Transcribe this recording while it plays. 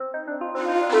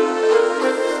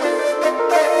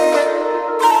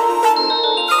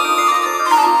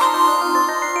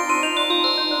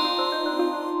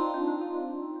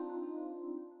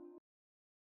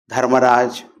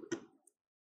Dharmaraj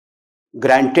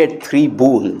granted 3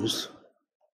 boons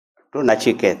to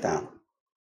Nachiketa.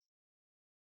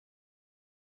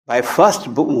 By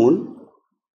first boon,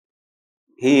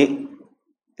 he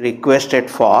requested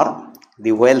for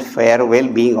the welfare,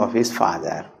 well-being of his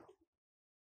father,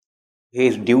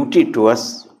 his duty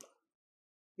towards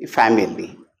the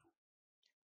family.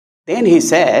 Then he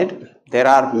said, there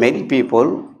are many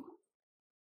people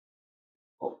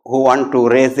who want to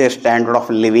raise their standard of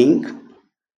living,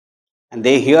 and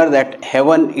they hear that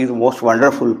heaven is the most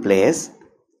wonderful place.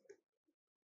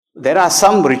 There are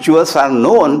some rituals are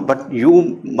known, but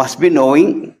you must be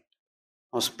knowing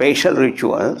of special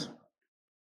rituals.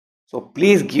 So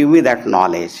please give me that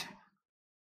knowledge,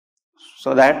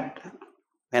 so that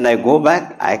when I go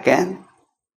back, I can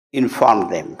inform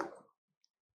them.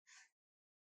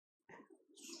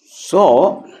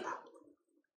 So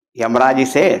Yamraji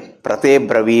said, Prate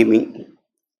bravimi,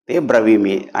 te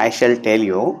bravimi, I shall tell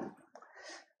you.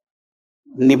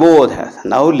 Nibodha,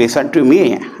 now listen to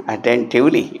me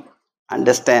attentively.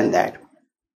 Understand that.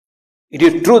 It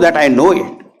is true that I know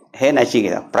it. He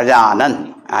Nachiketa,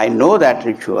 Prajanan, I know that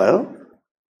ritual.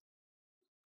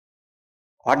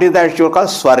 What is that ritual called?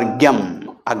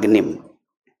 Swargyam, Agnim.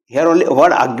 Here only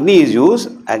word Agni is used.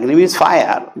 Agni means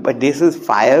fire, but this is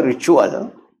fire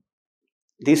ritual.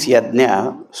 This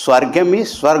yajna, Swargyam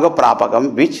is Swarga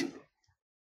Prapakam, which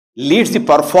leads the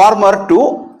performer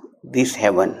to this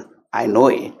heaven. I know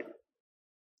it.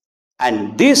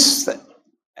 And this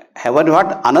heaven,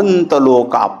 what?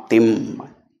 Anantalokaptim.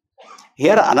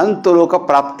 Here Anantaloka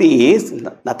Prapti is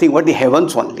nothing but the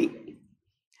heavens only.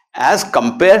 As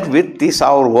compared with this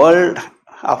our world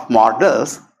of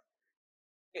mortals,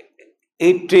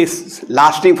 it is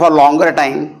lasting for longer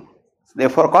time,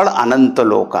 therefore called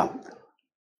Anantaloka.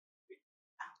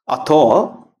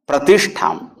 Atho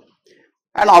Pratishtham.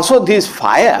 And also this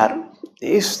fire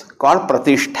is called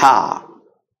Pratishtha.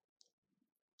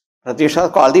 Pratishtha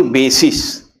is called the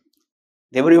basis,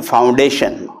 the very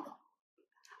foundation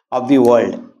of the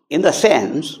world. In the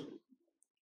sense,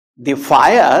 the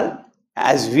fire,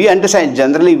 as we understand,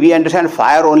 generally we understand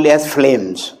fire only as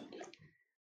flames.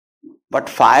 But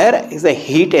fire is a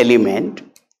heat element,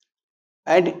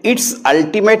 and its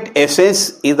ultimate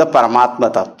essence is the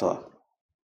Paramatma Tattva,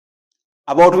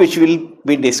 about which we will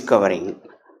be discovering.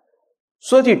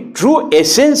 So the true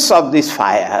essence of this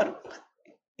fire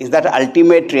is that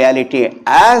ultimate reality,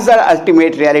 as the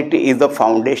ultimate reality is the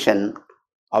foundation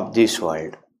of this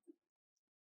world.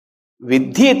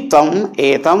 Vidhitam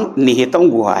etam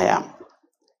nihitam guhayam.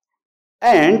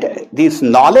 And this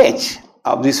knowledge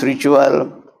of this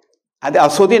ritual, and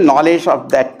also the knowledge of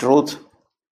that truth,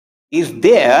 is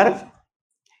there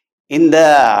in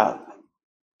the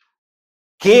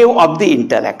cave of the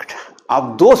intellect,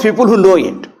 of those people who know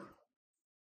it.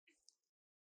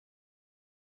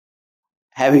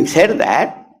 Having said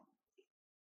that,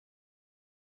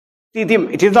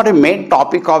 it is not a main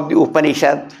topic of the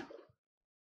Upanishad.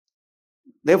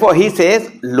 Therefore he says,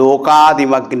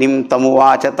 Lokadimagnim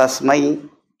tamuvacha tasmai,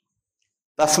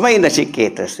 tasmai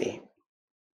Nachiketase.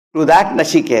 To that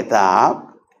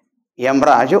Nachiketa,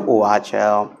 Yamraja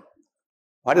uvacha.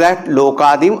 What is that?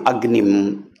 Lokadim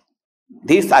agnim.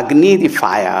 This Agni, the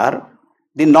fire,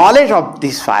 the knowledge of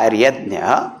this fire,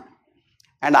 yajna,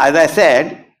 and as I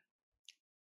said,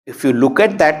 if you look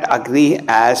at that Agni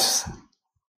as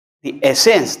the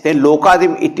essence, then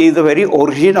Lokadim, it is the very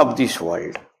origin of this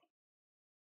world.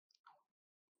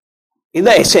 In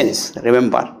the essence,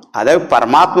 remember, other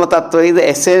Paramatma Tattva is the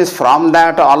essence, from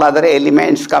that all other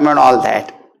elements come and all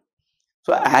that.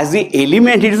 So as the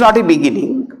element, it is not a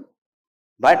beginning,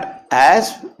 but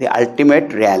as the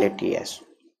ultimate reality, yes.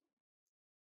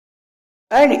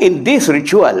 And in this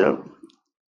ritual,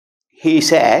 he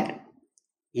said,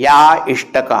 Ya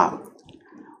Ishtaka,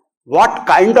 what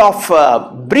kind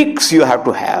of bricks you have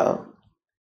to have,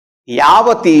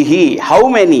 Yavatihi, how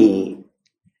many,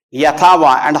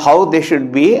 Yathava, and how they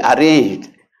should be arranged,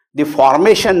 the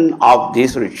formation of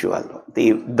this ritual,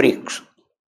 the bricks.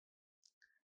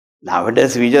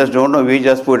 Nowadays we just don't know, we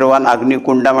just put one Agni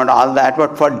Kundam and all that,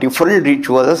 but for different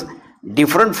rituals,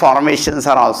 different formations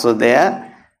are also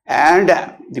there, and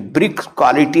the brick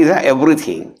qualities are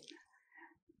everything.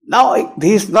 Now,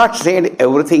 this is not said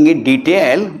everything in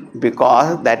detail,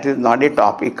 because that is not a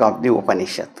topic of the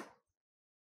Upanishad.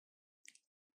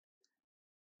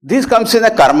 This comes in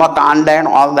the Karma Kanda and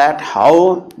all that,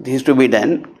 how this is to be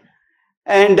done.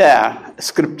 And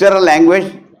scriptural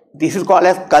language, this is called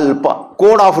as Kalpa,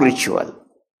 code of ritual.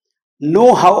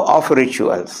 know-how of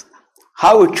rituals,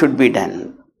 how it should be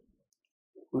done,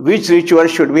 which ritual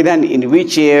should be done in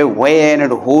which year, when,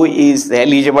 and who is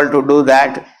eligible to do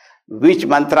that, which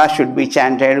mantra should be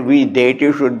chanted, which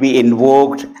deity should be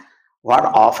invoked, what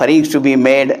offerings to be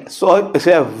made. So it's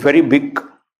a very big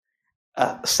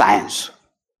science.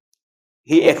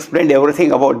 He explained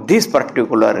everything about this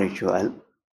particular ritual.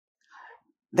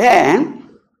 Then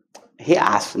he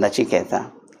asked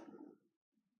Nachiketa,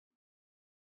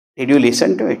 did you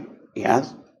listen to it?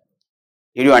 Yes.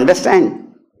 Did you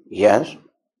understand? Yes.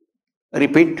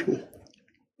 Repeat.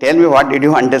 Tell me, what did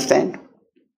you understand?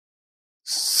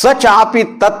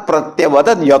 Sachapi tat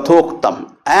pratyavadat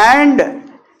yathoktam.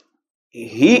 And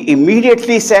he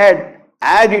immediately said,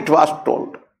 as it was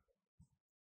told.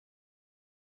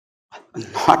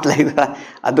 Not like the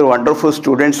other wonderful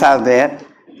students are there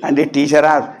and the teacher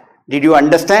asks, did you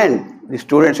understand? The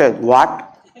student says, what?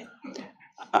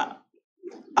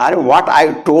 What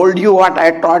I told you, what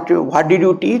I taught you, what did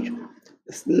you teach?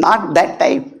 It's not that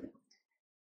type.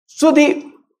 So the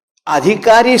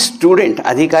adhikari student,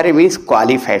 adhikari means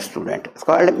qualified student. It's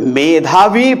called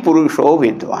Medhavi Purusho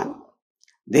Vidwan.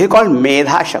 This is called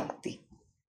Medha Shakti.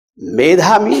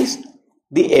 Medha means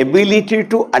the ability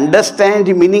to understand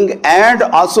the meaning and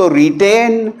also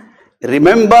retain,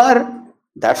 remember.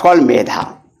 That's called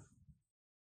Medha.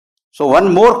 So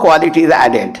one more quality is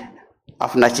added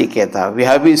of Nachiketa. We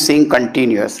have been seeing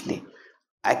continuously.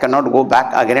 I cannot go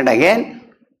back again and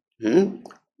again.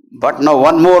 But now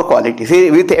one more quality. See,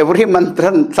 with every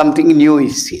mantra something new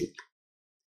is seen.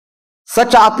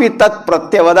 Sachapi tat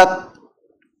pratyavadat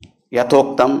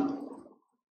yathoktam.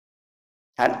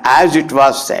 And as it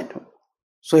was said.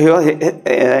 So he was,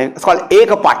 it's called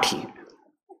Ekapati.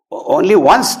 Only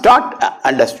once taught,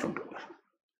 understood.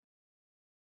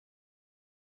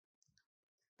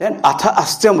 Then atha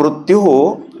astya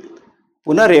mrityu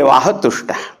punarevaha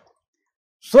tushta.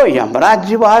 So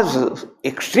Yamraj was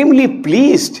extremely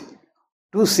pleased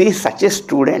to see such a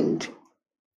student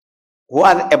who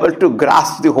was able to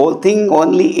grasp the whole thing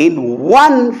only in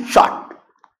one shot.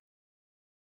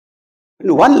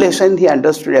 In one lesson he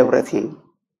understood everything.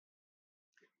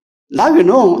 Now you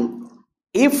know,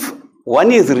 if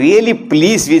one is really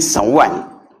pleased with someone,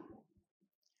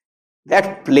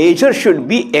 that pleasure should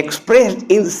be expressed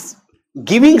in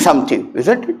giving something,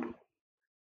 isn't it?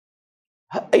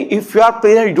 If you are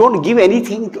pleased, you don't give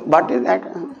anything, what is that?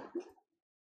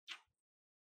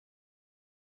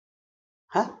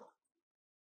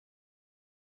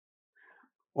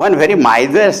 One very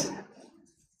miser's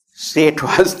state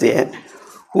was there,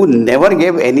 who never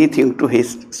gave anything to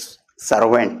his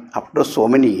servant after so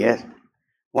many years.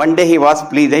 One day he was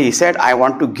pleased, he said, I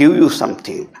want to give you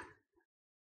something.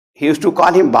 He used to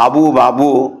call him Babu,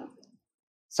 Babu.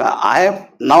 So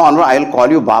now onward I will call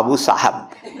you Babu Sahab.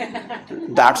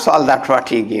 That's all, that's what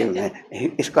he gave.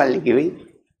 It's called giving.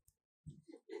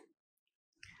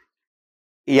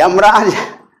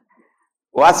 Yamraj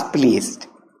was pleased.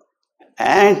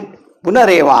 And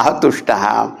Punarevaha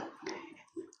Tushtaha.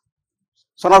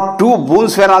 So now 2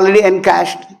 boons were already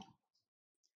encashed.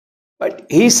 But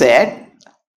he said,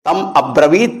 Tam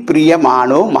abravit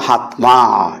priyamano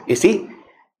Mahatma. You see,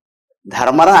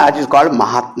 Dharmaraj is called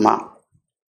Mahatma.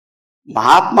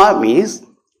 Mahatma means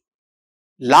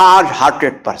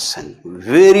large-hearted person,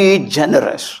 very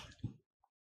generous.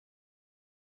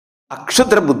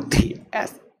 Akshudra Buddhi,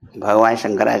 as Bhagavan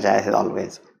Shankaracharya says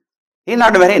always. He is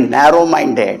not very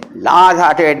narrow-minded,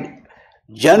 large-hearted,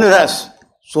 generous.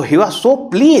 So he was so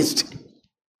pleased.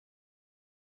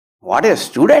 What a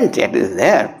student that is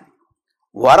there.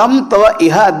 Varam tava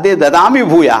iha adde dadami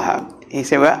bhuyaha. He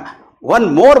said, well,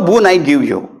 one more boon I give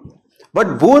you.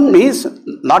 But boon is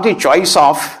not a choice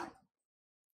of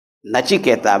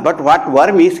Nachiketa, but what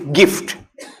verb is gift.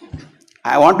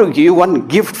 I want to give you one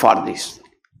gift for this.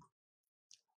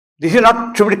 This is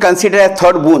not should be considered a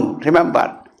third boon.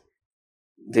 Remember,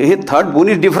 the third boon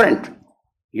is different.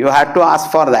 You have to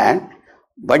ask for that.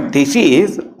 But this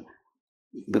is,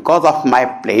 because of my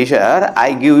pleasure,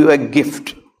 I give you a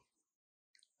gift.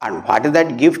 And what is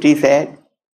that gift? He said,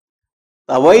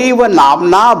 Tavaiva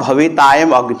namna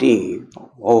bhavitayam agni.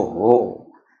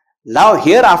 Oh. Now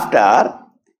hereafter,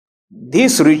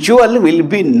 this ritual will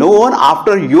be known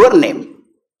after your name.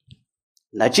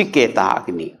 Nachiketa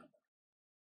Agni.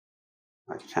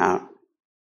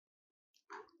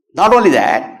 Not only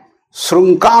that,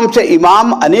 Srunkam cha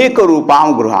imam aneka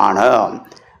rupam gruhana.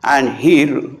 And he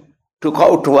took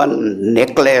out one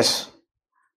necklace,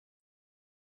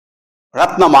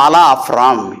 Ratnamala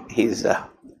from his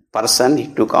person, he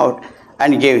took out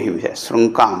and gave him a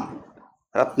Srunkam,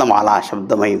 Ratnamala,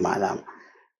 Shabdamai Mala.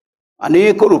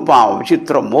 Aneka Rupam,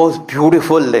 Chitra, most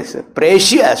beautiful,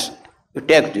 precious. You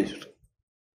take this.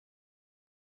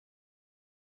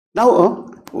 Now,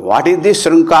 what is this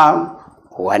Srinka?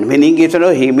 One meaning is,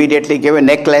 he immediately gave a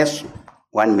necklace.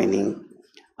 One meaning.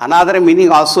 Another meaning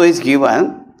also is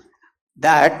given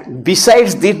that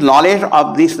besides the knowledge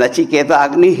of this Nachiketa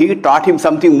Agni, he taught him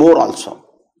something more also.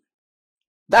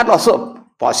 That also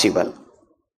possible.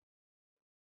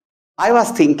 I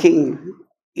was thinking,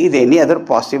 is any other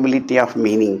possibility of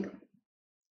meaning?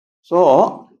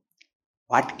 So,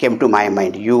 what came to my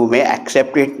mind? You may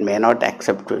accept it, may not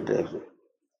accept it.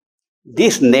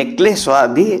 This necklace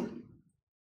was the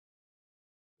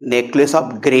necklace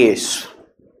of grace,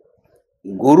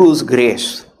 Guru's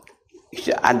grace.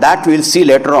 And that we'll see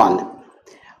later on.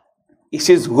 He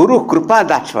says, Guru Kripa,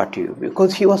 that's what you,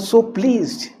 because he was so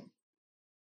pleased.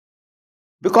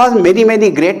 Because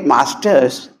many great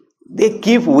masters, they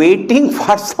keep waiting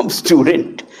for some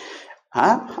student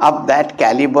of that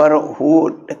caliber,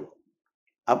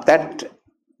 of that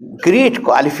great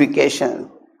qualification.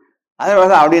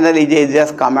 Otherwise, ordinarily they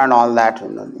just come and all that.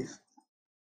 This.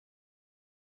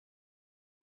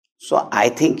 So I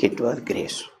think it was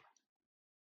grace.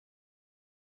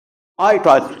 Or it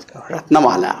was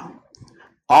Ratnamala.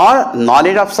 Or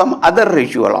knowledge of some other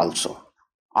ritual also.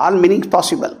 All meanings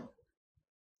possible.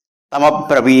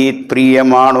 Tamapravit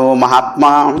priyamano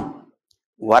mahatma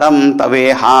varam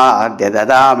taveha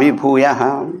dedada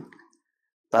vibhuyaha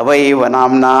tavaiva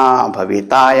namna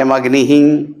bhavitayam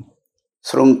agnihi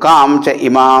srunkam cha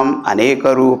imam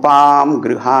aneka rupam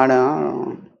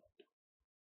grihana.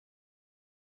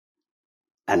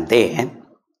 And then,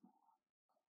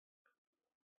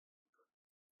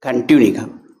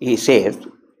 continuing, he says,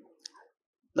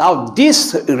 now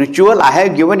this ritual I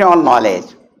have given you all knowledge.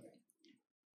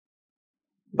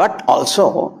 But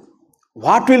also,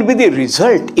 what will be the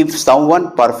result if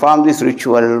someone performs this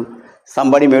ritual?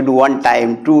 Somebody may do 1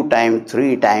 time, 2 times,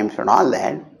 3 times and all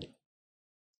that.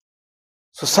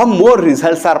 So some more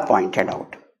results are pointed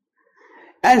out.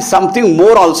 And something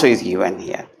more also is given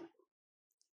here.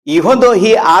 Even though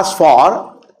he asked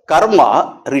for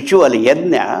karma, ritual,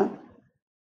 yajna,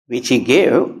 which he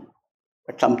gave,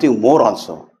 but something more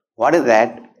also. What is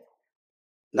that?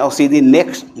 Now see the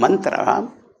next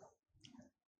mantra.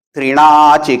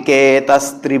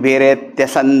 Trinachiketas tribiretya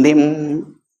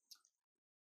sandhim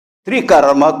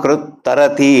trikarma krut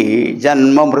tarati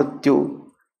janma mrityu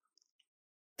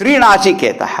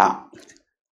Trinachiketaha.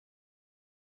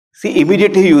 See,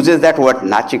 immediately he uses that word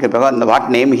Nachiketa, because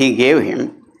what name he gave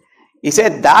him. He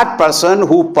said that person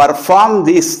who performed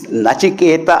this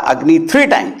Nachiketa Agni 3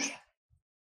 times.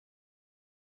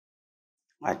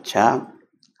 Acha.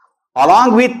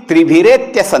 Along with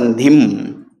Tribhiretya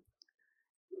Sandhim,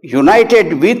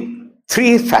 united with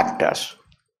 3 factors.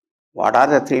 What are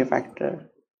the 3 factors?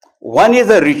 One is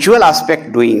the ritual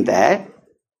aspect doing that,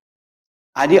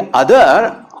 and the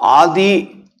other are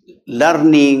the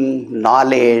learning,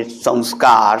 knowledge,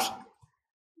 samskars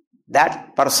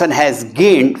that person has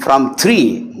gained from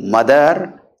 3: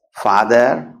 mother,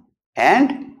 father,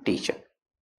 and teacher.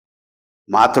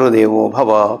 Matrudevo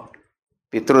bhava,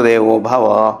 Pitrudevo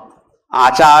bhava,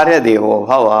 Acharya devo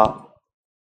bhava.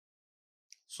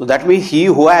 So that means he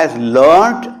who has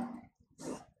learned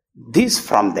this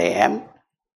from them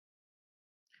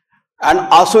and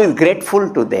also is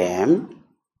grateful to them,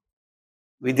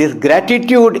 with his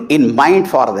gratitude in mind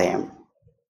for them.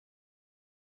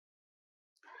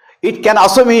 It can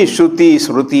also mean Shruti,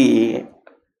 Sruti,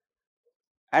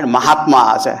 and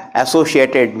Mahatmas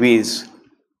associated with.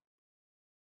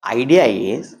 Idea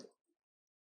is,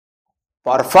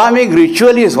 performing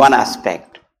ritual is one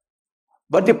aspect,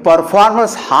 but the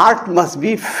performer's heart must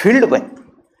be filled with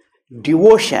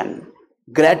devotion,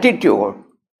 gratitude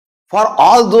for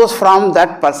all those from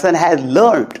that person has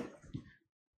learned.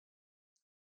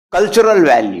 Cultural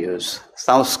values,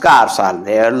 samskars are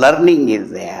there, learning is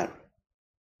there.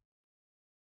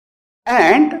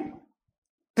 And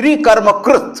 3 karma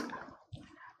krut,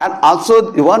 and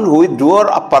also the one who is doer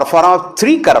a performer of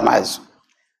 3 karmas.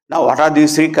 Now what are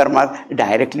these 3 karmas?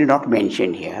 Directly not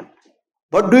mentioned here.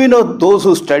 But do you know, those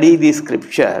who study these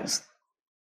scriptures,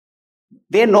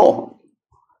 they know.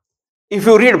 If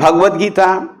you read Bhagavad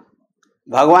Gita,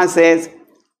 Bhagavan says,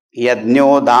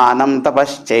 Yajño dhanam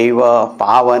tapaschaiva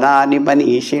pavanani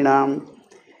manishinam.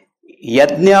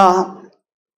 Yajna,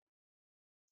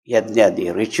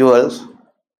 the rituals,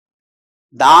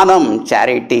 dhanam,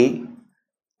 charity,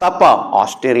 tapa,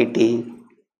 austerity.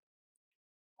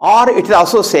 Or it is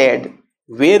also said,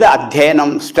 Veda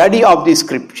adhyanam, study of the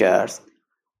scriptures,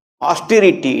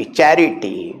 austerity,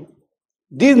 charity,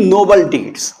 these noble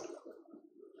deeds.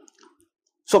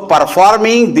 So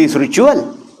performing this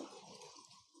ritual,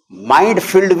 mind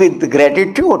filled with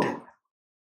gratitude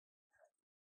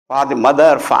for the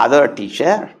mother, father,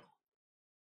 teacher,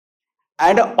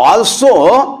 and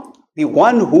also the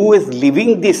one who is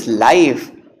living this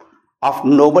life of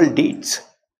noble deeds,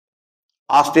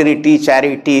 austerity,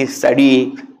 charity,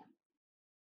 study.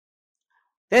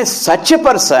 Then such a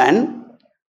person,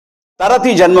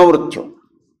 tarati janma mrityu.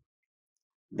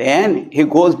 Then he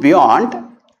goes beyond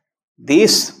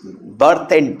this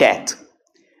birth and death.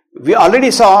 We already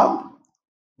saw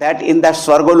that in that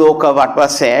Swargaloka, what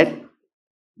was said,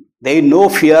 there is no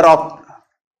fear of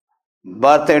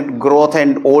birth and growth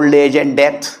and old age and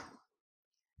death.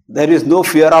 There is no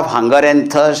fear of hunger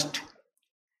and thirst.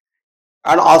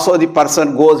 And also the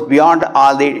person goes beyond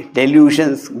all the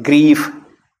delusions, grief,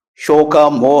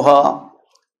 shoka, moha.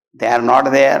 They are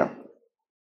not there.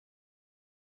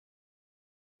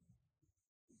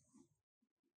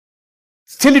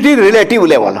 Still it is relative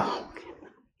level.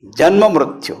 Janma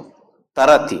mrityu,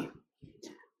 tarati.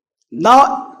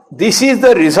 Now, this is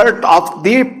the result of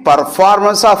the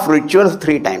performance of rituals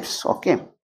 3 times. Okay.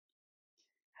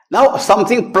 Now,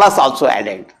 something plus also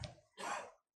added.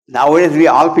 Nowadays, we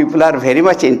all people are very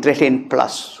much interested in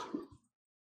plus.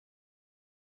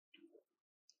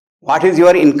 What is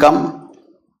your income?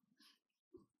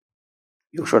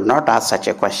 You should not ask such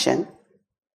a question.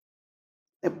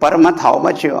 Per month, how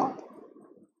much you are?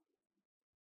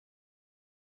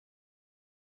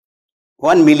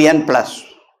 1 million plus.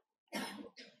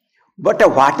 But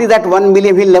what is that 1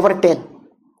 million? We'll never tell.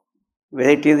 Whether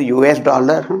it is US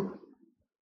dollar,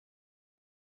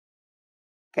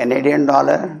 Canadian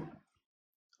dollar,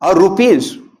 or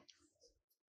rupees.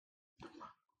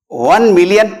 1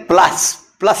 million plus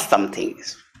something.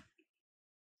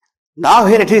 Now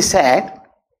here it is said,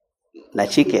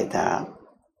 Nachiketa,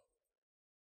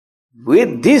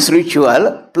 with this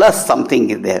ritual plus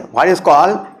something is there. What is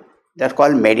called? That's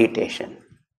called meditation.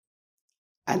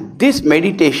 And this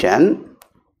meditation,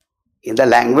 in the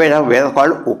language of Veda,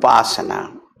 called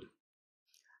upasana.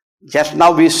 Just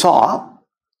now we saw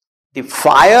the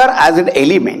fire as an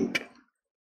element.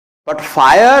 But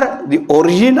fire, the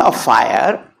origin of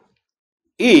fire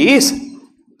is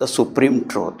the supreme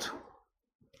truth.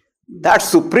 That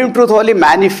supreme truth only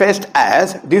manifests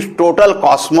as this total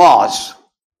cosmos.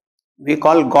 We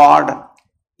call God,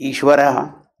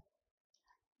 Ishvara.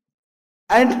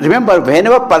 And remember,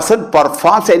 whenever a person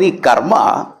performs any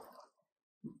karma,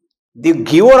 the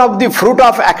giver of the fruit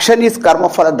of action is karma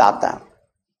phala data.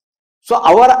 So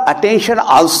our attention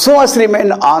also must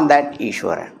remain on that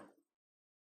Ishvara.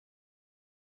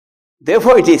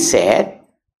 Therefore it is said,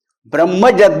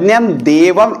 Brahmajadnyam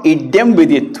devam idyam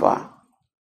viditva.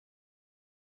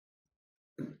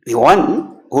 The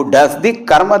one who does the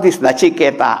karma, this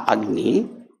Nachiketa Agni,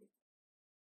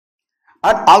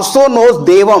 and also knows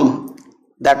devam,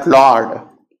 that Lord,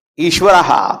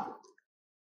 Ishvaraha,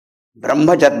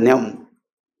 Brahmajadnyam.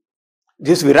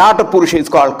 This Virata Purusha is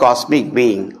called cosmic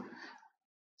being.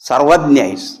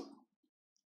 Sarvadnya is.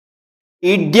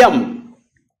 Idyam,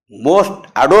 most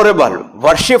adorable,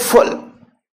 worshipful,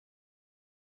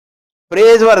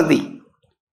 praiseworthy.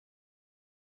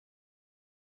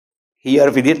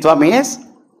 Here Viditva means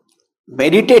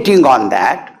meditating on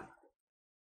that.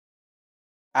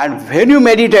 And when you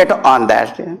meditate on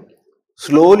that,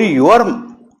 slowly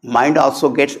your mind also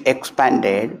gets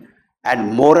expanded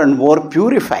and more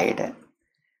purified.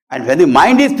 And when the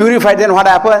mind is purified, then what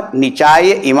happens?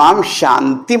 Nichaya imam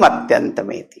shantim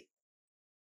atyantameti.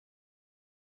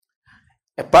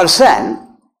 A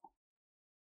person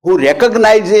who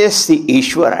recognizes the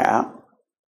Ishvara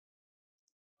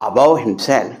above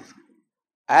himself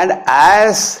and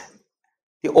as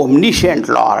the omniscient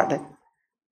Lord,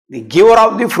 the giver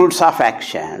of the fruits of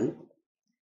action,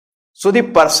 so the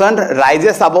person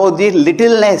rises above the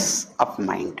littleness of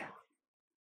mind.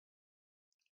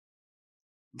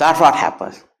 That's what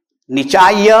happens.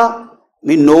 Nichaya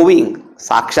means knowing,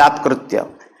 sakshat kritya,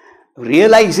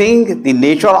 realizing the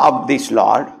nature of this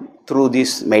Lord through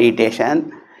this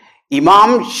meditation.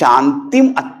 Imam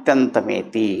shantim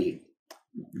atyantameti.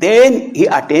 Then he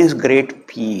attains great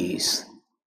peace.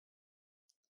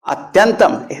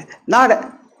 Atyantam,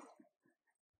 not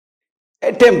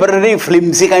a temporary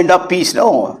flimsy kind of peace,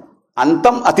 no.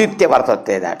 Antam atitya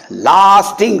vartate, that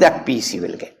lasting that peace you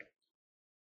will get.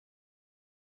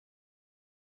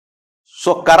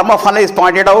 So karma phala is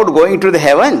pointed out, going to the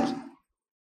heavens.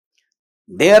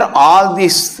 There all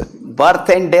this birth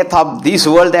and death of this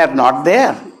world, they are not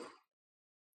there.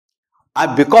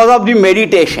 And because of the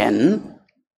meditation,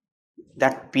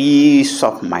 that peace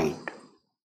of mind,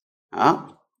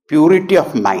 purity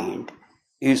of mind,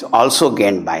 is also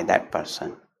gained by that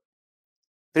person.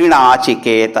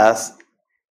 Trinachiketas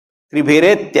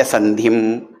Tribhiretya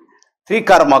Sandhim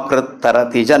Trikarmakrit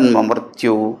Tarati Janma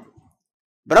Mrityu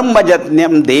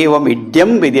Brahmajatnyam Devam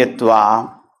Idyam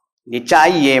Vidyatva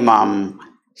Nichayyemam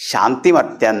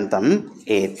Shantimatyantam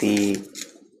Eti.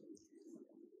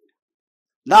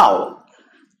 Now,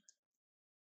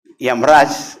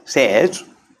 Yamraj says,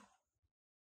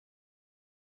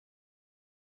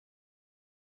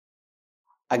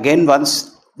 again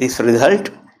once this result,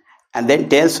 and then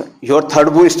tells your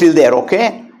third boon is still there,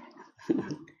 okay?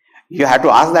 You have to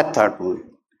ask that third boon.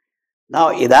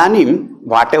 Now, Idanim,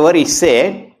 whatever is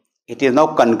said, it is now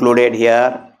concluded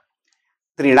here.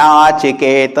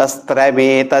 Trinachiketas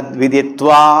trametad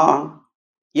viditva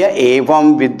ya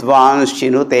evam vidvans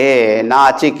shinute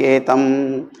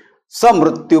nachiketam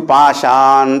samrityu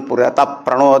pashan purata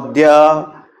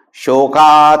pranodya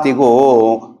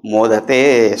shokatigo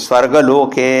modate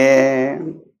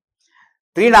svargaloke.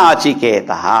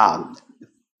 Trinachiketa,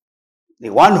 the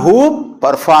one who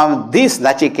performed this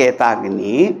Nachiketa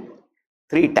Agni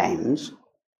 3 times,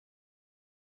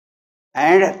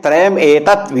 and Trayam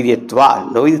Etat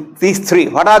Vidyatva. Now these 3.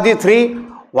 What are the 3?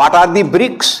 What are the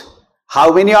bricks?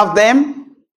 How many of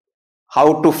them?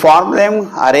 How to form them,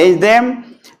 arrange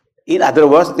them? In other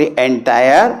words, the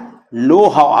entire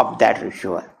know-how of that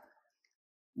ritual.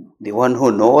 The one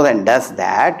who knows and does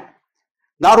that,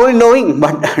 not only knowing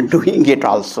but doing it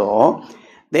also,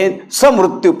 then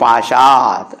samrityu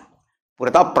pashat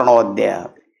purata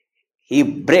pranodya, he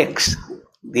breaks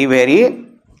the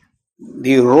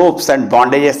ropes and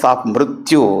bondages of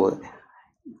mrityu,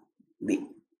 the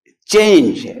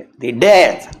change, the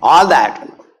death, all that.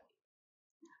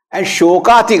 And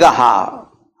shokatigaha,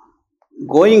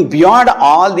 going beyond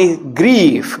all the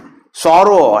grief,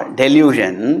 sorrow,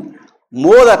 delusion,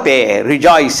 modate,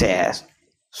 rejoices,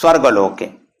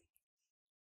 Svargaloke,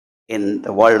 in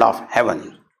the world of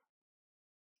heaven.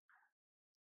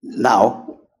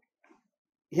 Now,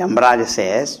 Yamraj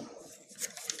says,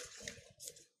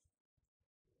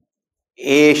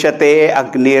 Eshate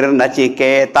Agnir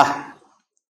Nachiketa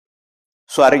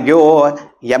Swargyo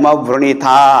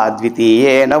Yamavrunitha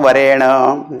Dvitiyena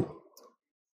Varena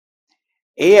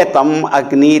Etam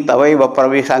Agni Tavaiva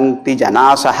Pravisankti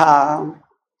Janasaha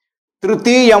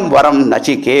Trutiyam Varam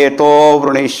Nachiketo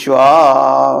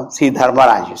Vrunishwa. See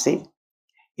Dharmaraj, you see.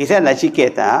 He said,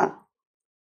 Nachiketa,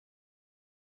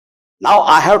 now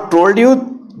I have told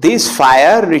you this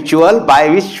fire ritual by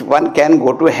which one can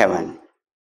go to heaven,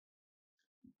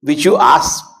 which you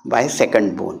ask by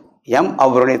second boon. Yam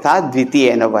avrunitha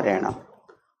dvitiyena varena.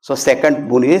 So second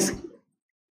boon is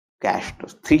cashed.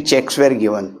 3 checks were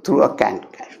given through a can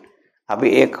cash.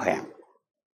 Abhi ek hai.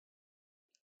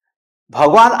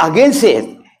 Bhagwan again says,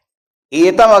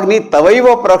 Etam Agni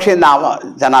Tavaiva Prakshe Nama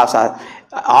Janasa.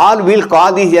 All will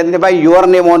call this Yajna by your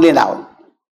name only now.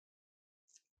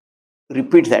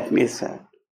 Repeat that, means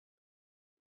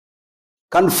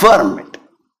confirm it.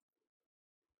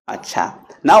 Acha.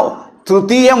 Now,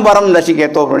 Trutiyam Varam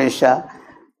Nachiketo Pranisha.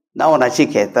 Now,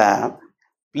 Nachiketa,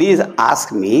 please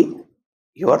ask me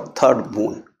your third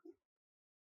boon.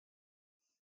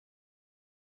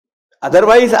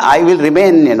 Otherwise, I will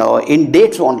remain, in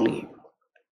dates only.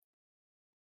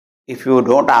 If you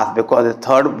don't ask, because the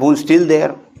third boon is still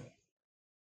there.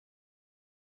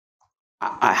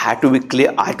 I had to be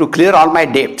clear. I had to clear all my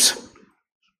debts.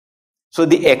 So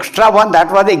the extra one,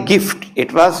 that was a gift.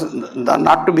 It was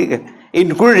not to be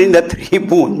included in the 3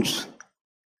 boons.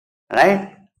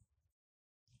 Right?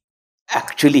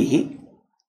 Actually,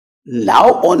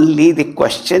 now only the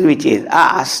question which is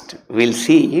asked, we'll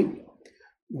see.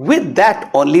 With that,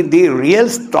 only the real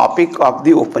topic of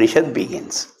the Upanishad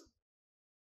begins.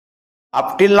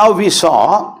 Up till now, we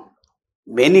saw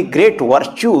many great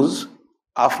virtues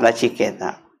of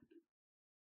Nachiketa.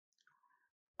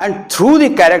 And through the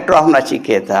character of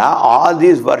Nachiketa, all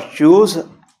these virtues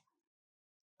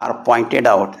are pointed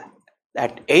out,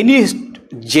 that any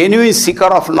genuine seeker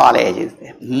of knowledge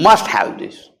must have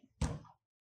this.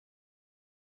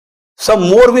 Some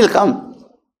more will come.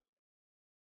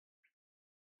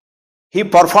 He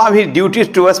performed his duties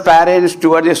towards parents,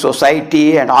 towards the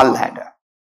society and all that.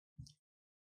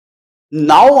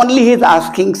 Now only he is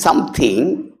asking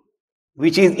something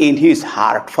which is in his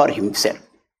heart for himself.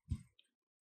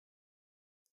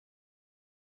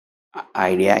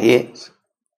 Idea is,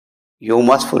 you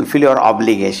must fulfill your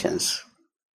obligations.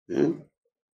 And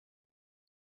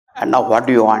now what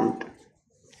do you want?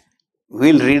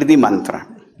 We'll read the mantra.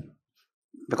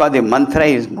 Because the mantra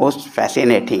is most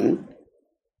fascinating.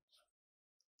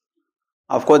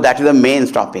 Of course, that is the main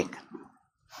topic.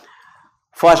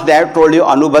 First day I have told you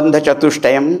Anubandha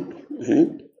Chatushtayam.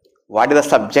 What is the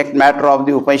subject matter of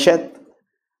the Upanishad?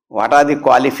 What are the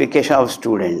qualifications of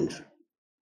students?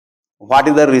 What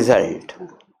is the result?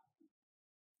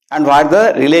 And what is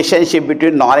the relationship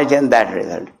between knowledge and that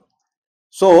result?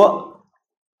 So,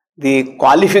 the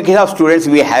qualification of students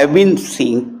we have been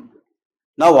seeing.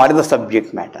 Now, what is the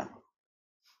subject matter?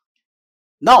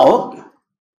 Now,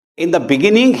 in the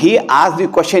beginning, he asked the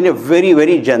question in a very,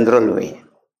 very general way.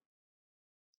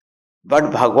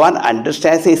 But Bhagavan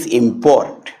understands its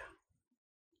import.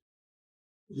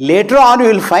 Later on, you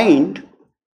will find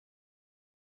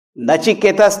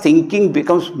Nachiketa's thinking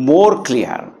becomes more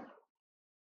clear.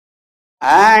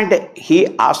 And he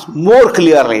asks more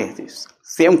clearly this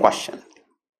same question.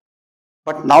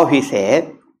 But now he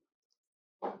said,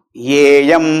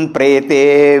 Yeyam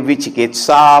prete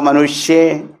vichikitsa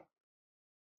manushye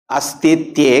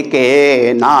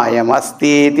astityeke nayam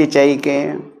astiti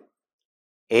chaike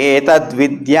etad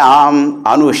vidyam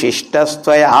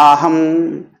anushishtastvayaham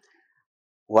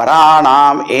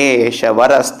varanam esha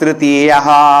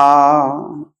varastritiyaha.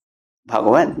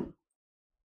 Bhagavan,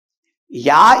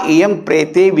 ya iyam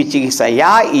prete vichikitsa,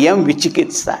 ya iyam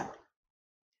vichikitsa.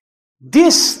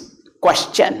 This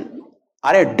question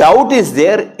or a doubt is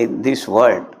there in this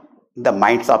world, in the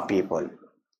minds of people.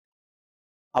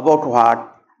 About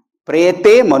what?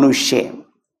 Prete manushye.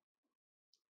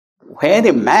 When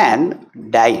a man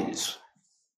dies,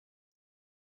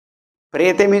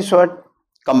 prete means what?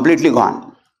 Completely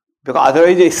gone. Because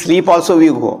otherwise in sleep also we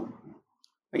go.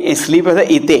 In sleep is a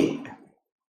ite.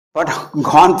 But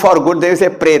gone for good, there is a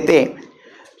prete.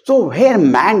 So when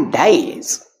man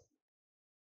dies,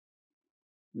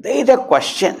 there is a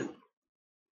question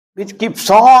which keeps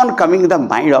on coming in the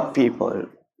mind of people.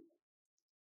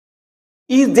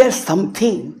 Is there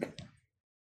something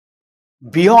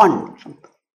beyond?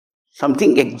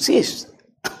 Something exists.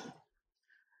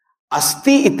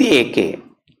 Asti iti eke.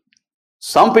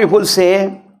 Some people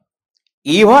say,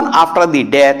 even after the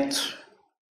death,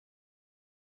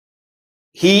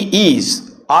 he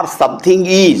is or something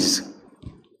is.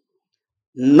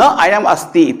 Na ayam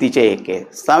asti iti eke.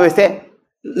 Some will say,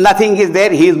 nothing is there,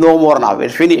 he is no more now,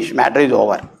 it's finished, matter is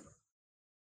over.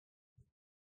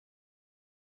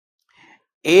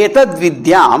 Etad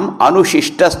vidyam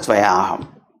anushishtastvayaham.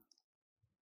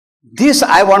 This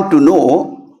I want to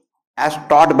know as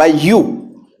taught by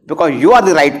you, because you are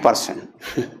the right person,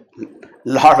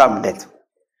 Lord of Death.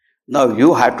 Now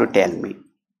you have to tell me.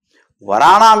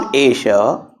 Varanam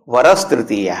esha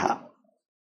varastritiyaha.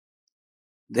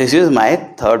 This is my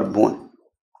third boon.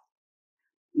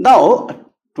 Now,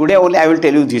 today only I will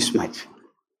tell you this much.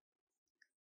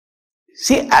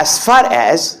 See, as far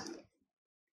as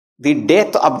the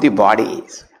death of the body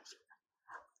is,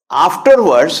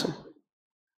 afterwards,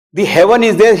 the heaven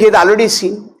is there, he has already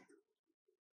seen.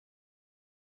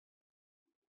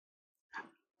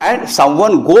 And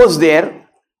someone goes there,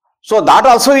 so that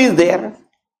also is there.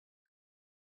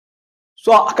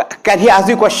 So, can he ask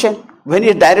the question when he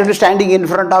is directly standing in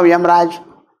front of Yamraj?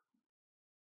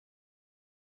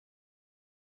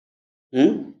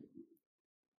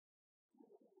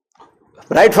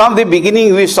 Right from the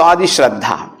beginning we saw the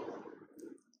Shraddha.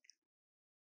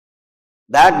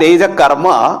 That there is a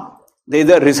karma, there is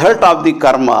a result of the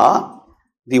karma,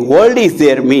 the world is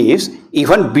there means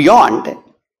even beyond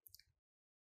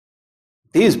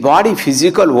this body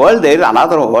physical world, there is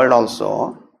another world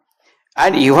also.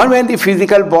 And even when the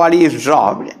physical body is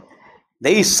dropped,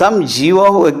 there is some jiva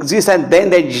who exists and then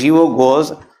that jiva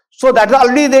goes. So that is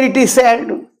already there, it is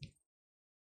said.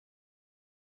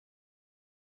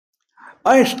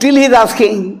 And still he is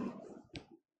asking.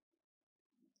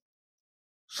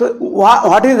 So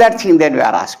what is that thing that we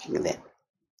are asking then?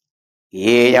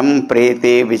 Yeyam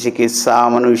prete vichikitsa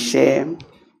manushye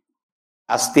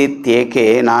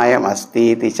astityeke nayam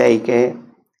astiti chaike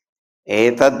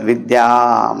etad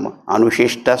vidyam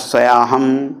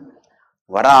anushishtasvayaham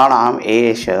varanam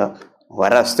esha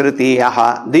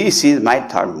varastritiyaha. This is my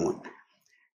third moon.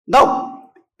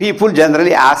 Now, people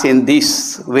generally ask in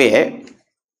this way,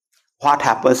 what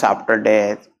happens after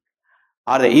death?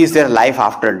 Or is there life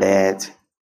after death?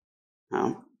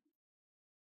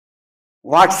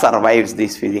 What survives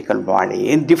this physical body?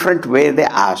 In different ways they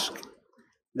ask.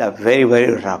 The very,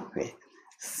 very rough way.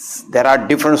 There are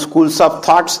different schools of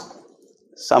thoughts.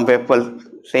 Some people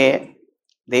say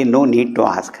there is no need to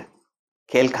ask.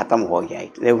 Khel khatam ho gaya.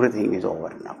 Everything is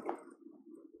over now.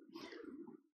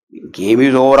 Game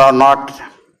is over or not,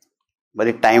 but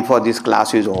the time for this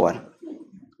class is over.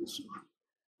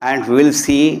 And we will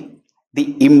see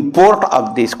the import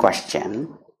of this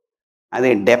question and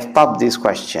the depth of this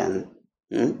question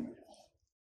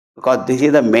because this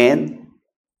is the main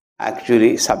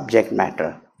actually subject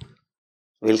matter.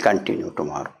 We'll continue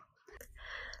tomorrow.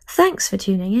 Thanks for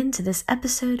tuning in to this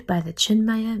episode by the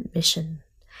Chinmaya Mission.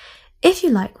 If you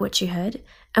like what you heard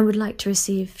and would like to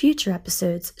receive future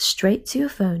episodes straight to your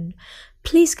phone,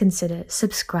 please consider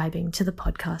subscribing to the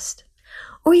podcast.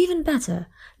 Or even better,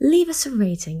 leave us a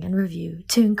rating and review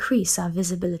to increase our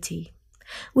visibility.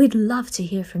 We'd love to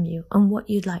hear from you on what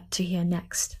you'd like to hear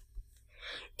next.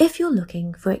 If you're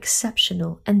looking for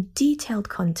exceptional and detailed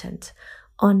content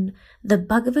on the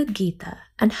Bhagavad Gita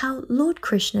and how Lord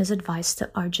Krishna's advice to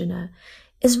Arjuna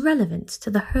is relevant to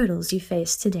the hurdles you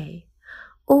face today,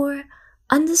 or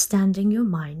understanding your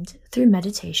mind through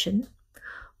meditation,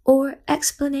 or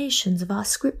explanations of our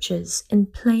scriptures in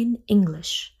plain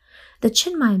English, the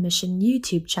Chinmaya Mission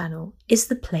YouTube channel is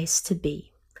the place to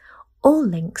be. All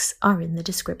links are in the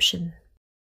description.